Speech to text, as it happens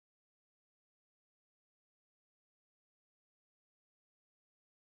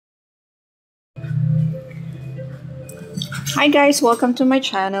Hi guys, welcome to my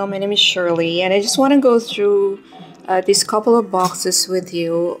channel. My name is Shirley and I just want to go through these couple of boxes with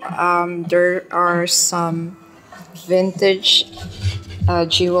you. There are some vintage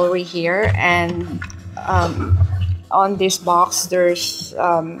jewelry here, and on this box there's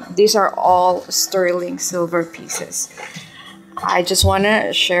these are all sterling silver pieces. I just want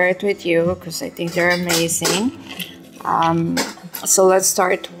to share it with you because I think they're amazing. So let's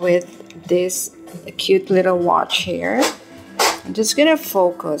start with this cute little watch here. I'm just gonna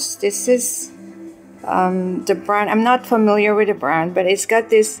focus. This is the brand. I'm not familiar with the brand, but it's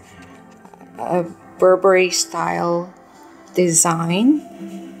got this Burberry style design.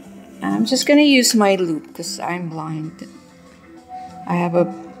 And I'm just gonna use my loupe because I'm blind.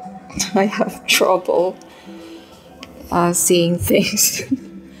 I have trouble seeing things.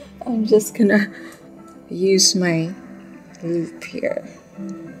 I'm just gonna use my loupe here.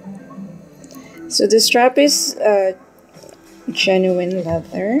 So the strap is genuine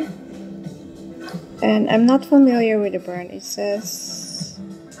leather, and I'm not familiar with the brand. It says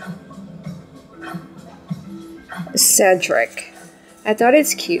Cedric. I thought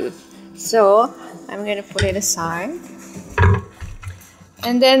it's cute, so I'm gonna put it aside.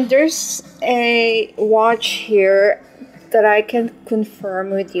 And then there's a watch here that I can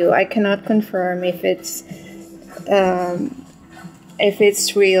confirm with you. I cannot confirm if it's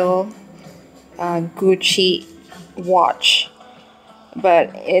real Gucci watch, but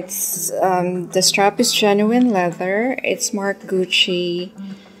it's the strap is genuine leather. It's marked Gucci,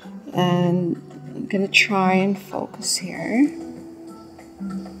 and I'm gonna try and focus here.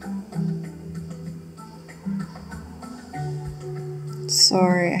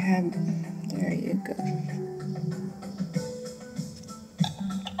 Sorry, there you go.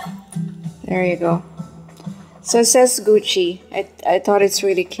 There you go. So it says Gucci. I thought it's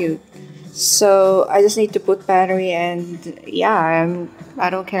really cute. So I just need to put battery, and yeah, I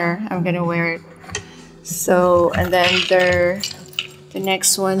don't care. I'm gonna wear it. So, and then the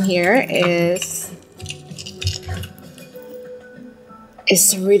next one here is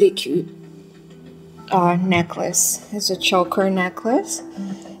a really cute necklace. It's a choker necklace,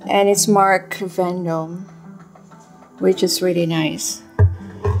 and it's marked Vendome, which is really nice.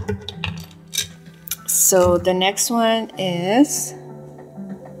 So the next one is,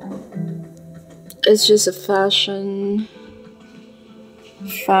 it's just a fashion.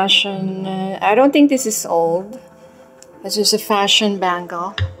 I don't think this is old. It's just a fashion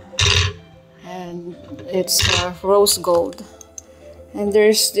bangle, and it's rose gold. And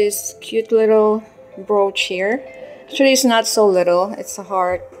there's this cute little brooch here. Actually, it's not so little. It's a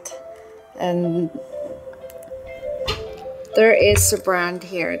heart, and there is a brand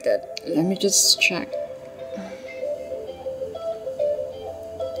here that, let me just check.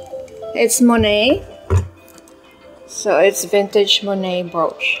 It's Monet. So it's vintage Monet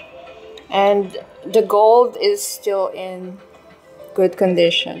brooch, and the gold is still in good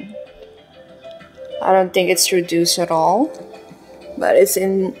condition. I don't think it's reduced at all, but it's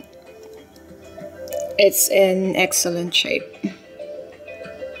in excellent shape.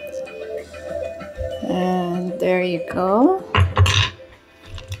 And there you go.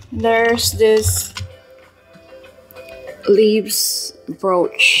 There's this leaves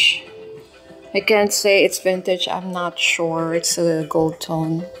brooch. I can't say it's vintage. I'm not sure. It's a gold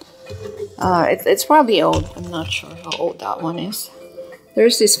tone. It's probably old. I'm not sure how old that one is.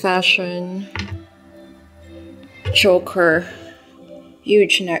 There's this fashion choker,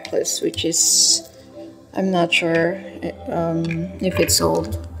 huge necklace, which is, I'm not sure if it's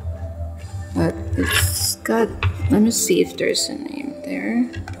old, but it's got, let me see if there's a name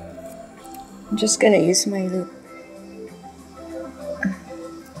there. I'm just gonna use my loupe.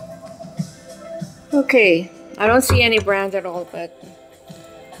 Okay, I don't see any brand at all, but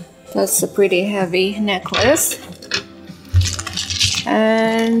that's a pretty heavy necklace.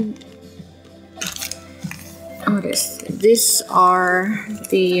 And what is this? These are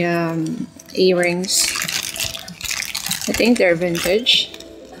the earrings. I think they're vintage,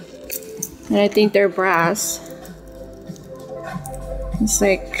 and I think they're brass. It's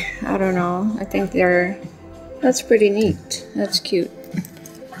like, I don't know, I think that's pretty neat. That's cute.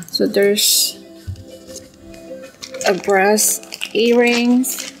 So there's a brass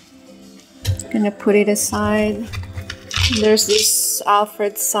earrings. Gonna put it aside. There's this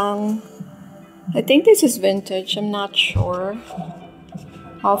Alfred Sung. I think this is vintage. I'm not sure.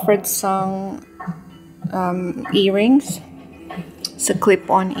 Alfred Sung earrings. It's a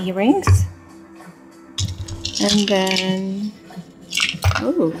clip-on earrings. And then,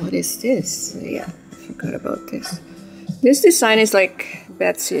 oh, what is this? Yeah, I forgot about this. This design is like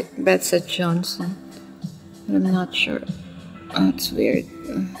Betsy Johnson. I'm not sure. That's weird.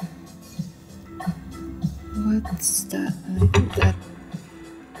 What's that? That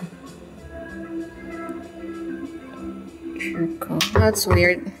circle. That's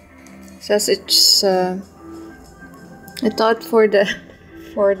weird. Says it's. I thought for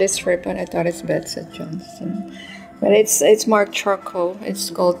this ribbon, I thought it's Betsy Johnson, but it's marked charcoal. It's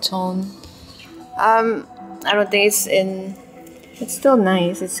gold tone. I don't think it's in. It's still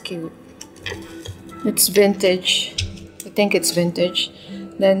nice. It's cute. It's vintage. I think it's vintage.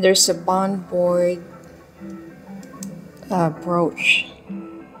 Then there's a bond board brooch.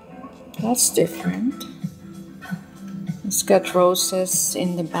 That's different. It's got roses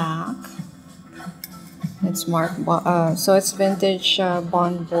in the back. It's marked, so it's vintage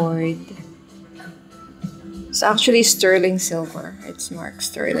bond board. It's actually sterling silver. It's marked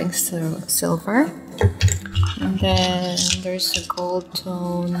sterling silver. And then there's a gold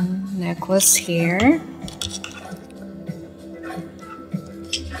tone necklace here.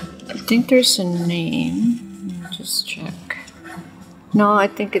 I think there's a name. Let me just check. No, I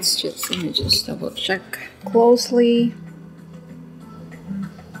think it's just, let me just double check closely.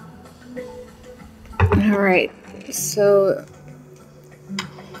 Alright, so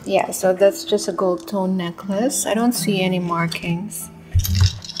yeah, so that's just a gold tone necklace. I don't see any markings.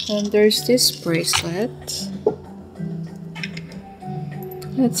 And there's this bracelet.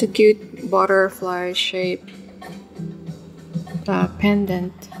 It's a cute butterfly shape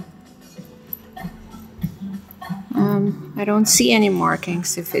pendant. I don't see any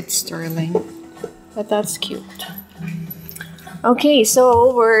markings if it's sterling, but that's cute. Okay,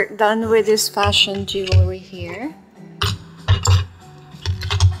 so we're done with this fashion jewelry here.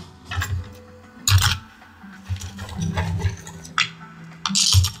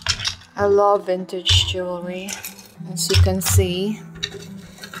 I love vintage jewelry, as you can see.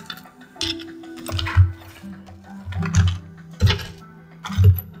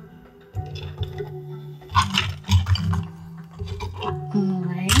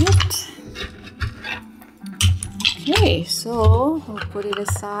 Alright. Okay, so we'll put it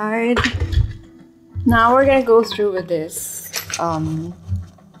aside. Now we're gonna go through with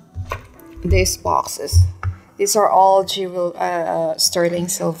these boxes. These are all sterling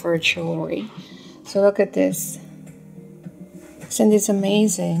silver jewelry. So look at this. Isn't this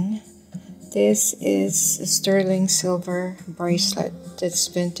amazing? This is a sterling silver bracelet. It's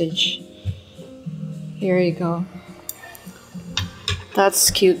vintage. Here you go. That's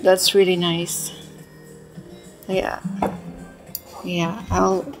cute. That's really nice. Yeah.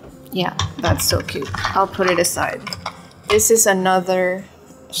 Yeah, that's so cute. I'll put it aside. This is another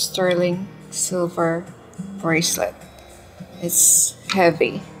sterling silver bracelet. It's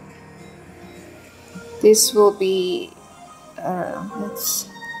heavy. This will be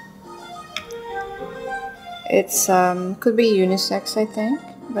it's could be unisex, I think,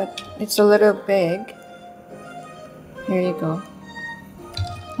 but it's a little big. Here you go.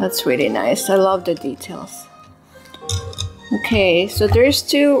 That's really nice. I love the details. Okay, so there's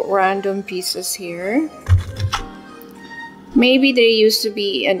two random pieces here. Maybe they used to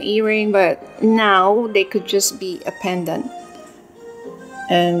be an earring, but now they could just be a pendant.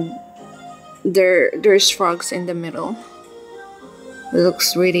 And there's frogs in the middle. It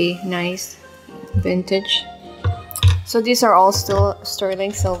looks really nice, vintage. So these are all still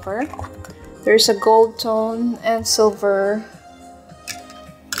sterling silver. There's a gold tone and silver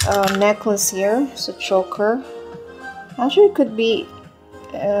necklace here. It's a choker. Actually, it could be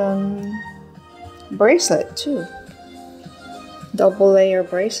bracelet too. Double layer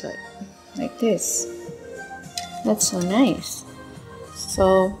bracelet like this. That's so nice.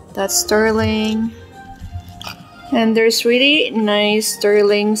 So that's sterling. And there's really nice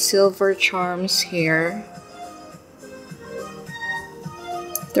sterling silver charms here.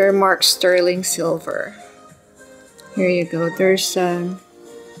 They're marked sterling silver. Here you go. There's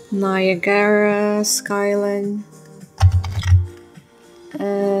Niagara, Skyline,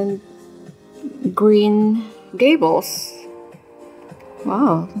 and Green Gables.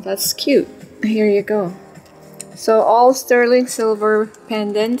 Wow, that's cute. Here you go. So all sterling silver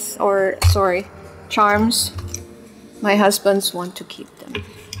pendants, or sorry, charms. My husbands want to keep them.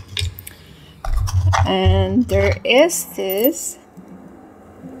 And there is this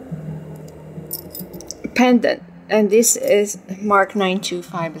pendant, and this is marked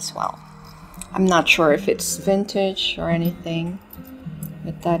 925 as well. I'm not sure if it's vintage or anything,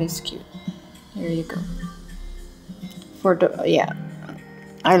 but that is cute. Here you go. For the, yeah,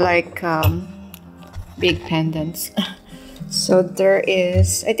 I like big pendants. So there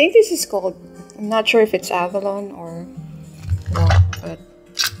is, I think this is called, I'm not sure if it's Avalon or what, but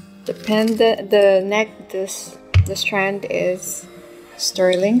the pendant, the neck, this The strand is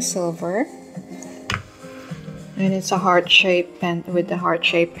sterling silver, and it's a heart-shaped pendant with the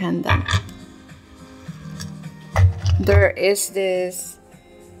heart-shaped pendant. There is this,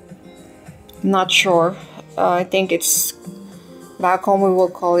 not sure, I think it's back home we will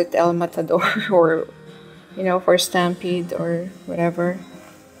call it El Matador, or you know, for Stampede or whatever.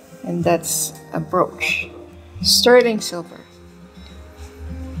 And that's a brooch, sterling silver.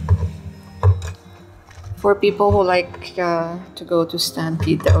 For people who like to go to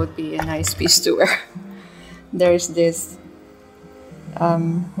Stampede, that would be a nice piece to wear. There's this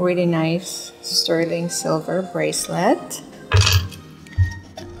really nice sterling silver bracelet.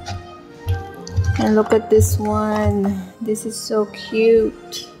 And look at this one. This is so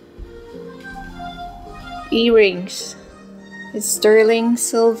cute. Earrings. It's sterling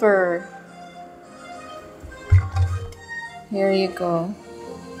silver. Here you go.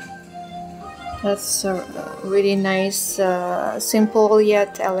 That's a really nice, simple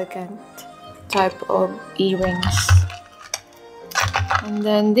yet elegant type of earrings. And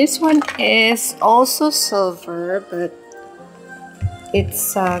then this one is also silver, but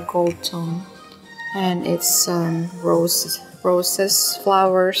it's gold tone, and it's roses,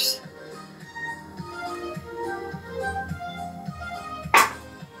 flowers.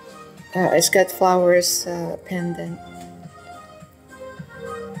 It's got flowers pendant.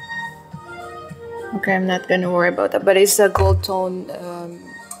 Okay, I'm not gonna worry about that, but it's a gold tone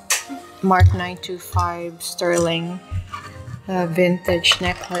Mark 925 sterling vintage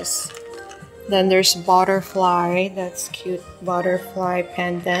necklace. Then there's butterfly. That's cute, butterfly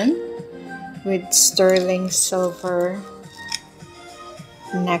pendant with sterling silver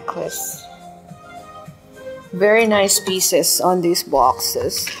necklace. Very nice pieces on these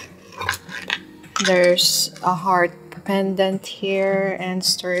boxes. There's a heart pendant here and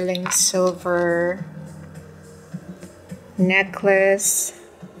sterling silver necklace.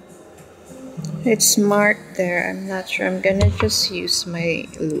 It's marked there. I'm not sure. I'm gonna just use my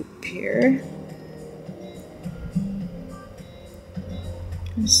loop here.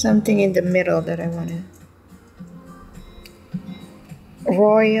 There's something in the middle that I wanna.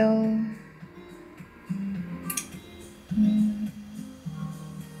 Royal.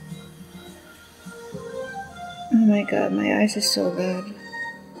 Oh my god, my eyes are so bad.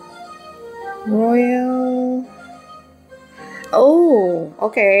 Royal. Oh,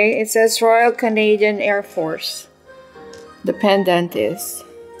 okay. It says Royal Canadian Air Force. The pendant is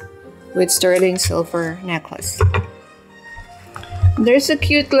with sterling silver necklace. There's a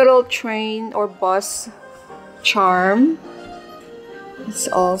cute little train or bus charm. It's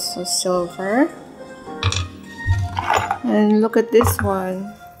also silver. And look at this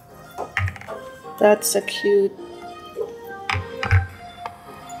one. That's a cute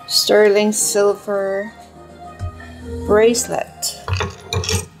sterling silver bracelet.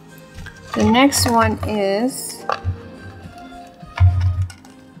 The next one is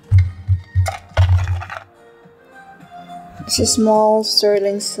it's a small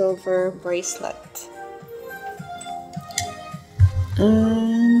sterling silver bracelet.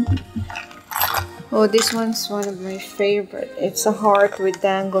 And oh, this one's one of my favorite. It's a heart with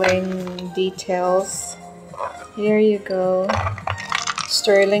dangling details. Here you go.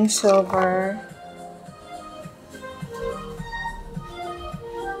 Sterling silver.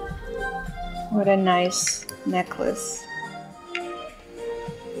 What a nice necklace.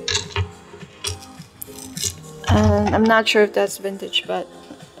 And I'm not sure if that's vintage, but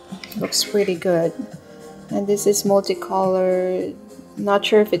it looks pretty good. And this is multicolored. Not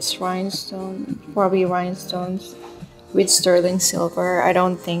sure if it's rhinestone, probably rhinestones with sterling silver. I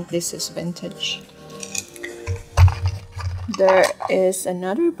don't think this is vintage. There is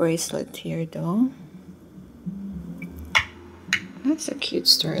another bracelet here though. That's a cute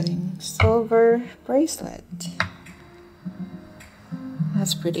sterling silver bracelet.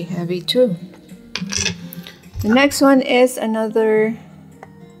 That's pretty heavy too. The next one is another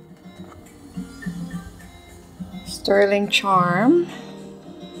sterling charm.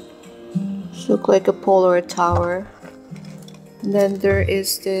 Look like a pole or a tower. And then there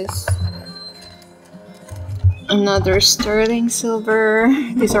is this another sterling silver.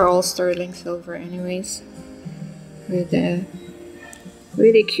 These are all sterling silver anyways, with a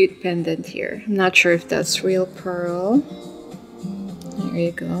really cute pendant here. I'm not sure if that's real pearl. There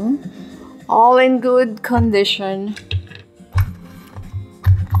you go. All in good condition.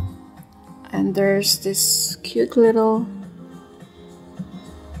 And there's this cute little,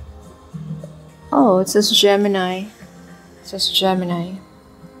 oh, it says Gemini. It says Gemini.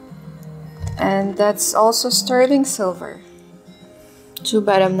 And that's also sterling silver. Too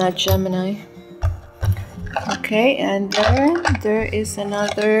bad I'm not Gemini. Okay. Okay, and then there is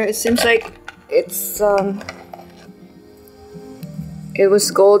another. It seems like it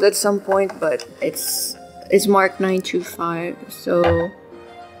was gold at some point, but it's marked 925. So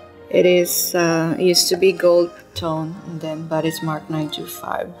it is it used to be gold tone, and then but it's marked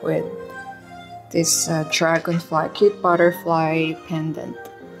 925 with this dragonfly, cute butterfly pendant.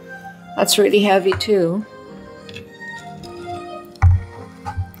 That's really heavy too.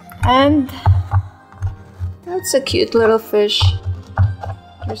 And that's a cute little fish.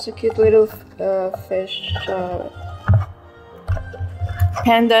 There's a cute little fish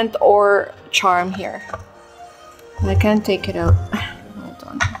pendant or charm here. I can't take it out. Hold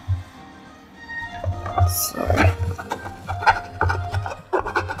on. Sorry.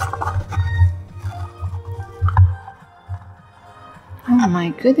 Oh my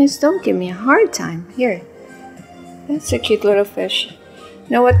goodness, don't give me a hard time. Here. That's a cute little fish. You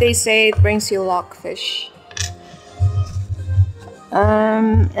know what they say? It brings you luck, fish.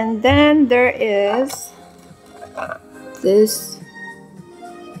 And then there is this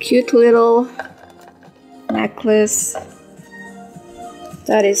cute little necklace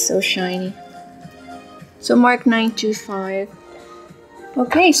that is so shiny. So mark 925.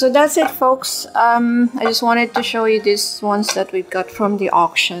 Okay, so that's it, folks. I just wanted to show you these ones that we've got from the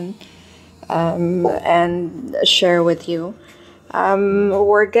auction and share with you.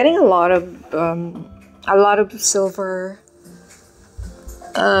 We're getting a lot of silver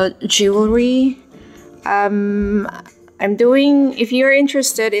jewelry. I'm doing, if you're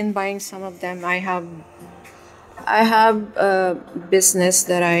interested in buying some of them, I have a business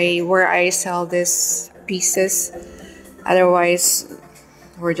where I sell these pieces. Otherwise,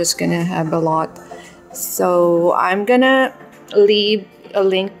 we're just gonna have a lot. So I'm gonna leave a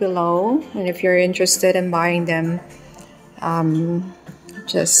link below, and if you're interested in buying them,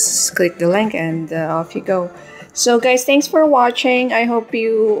 just click the link and off you go. So guys, thanks for watching. I hope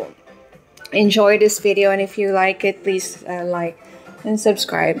you enjoyed this video, and if you like it, please like and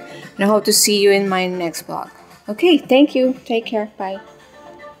subscribe, and I hope to see you in my next vlog. Okay, thank you. Take care. Bye.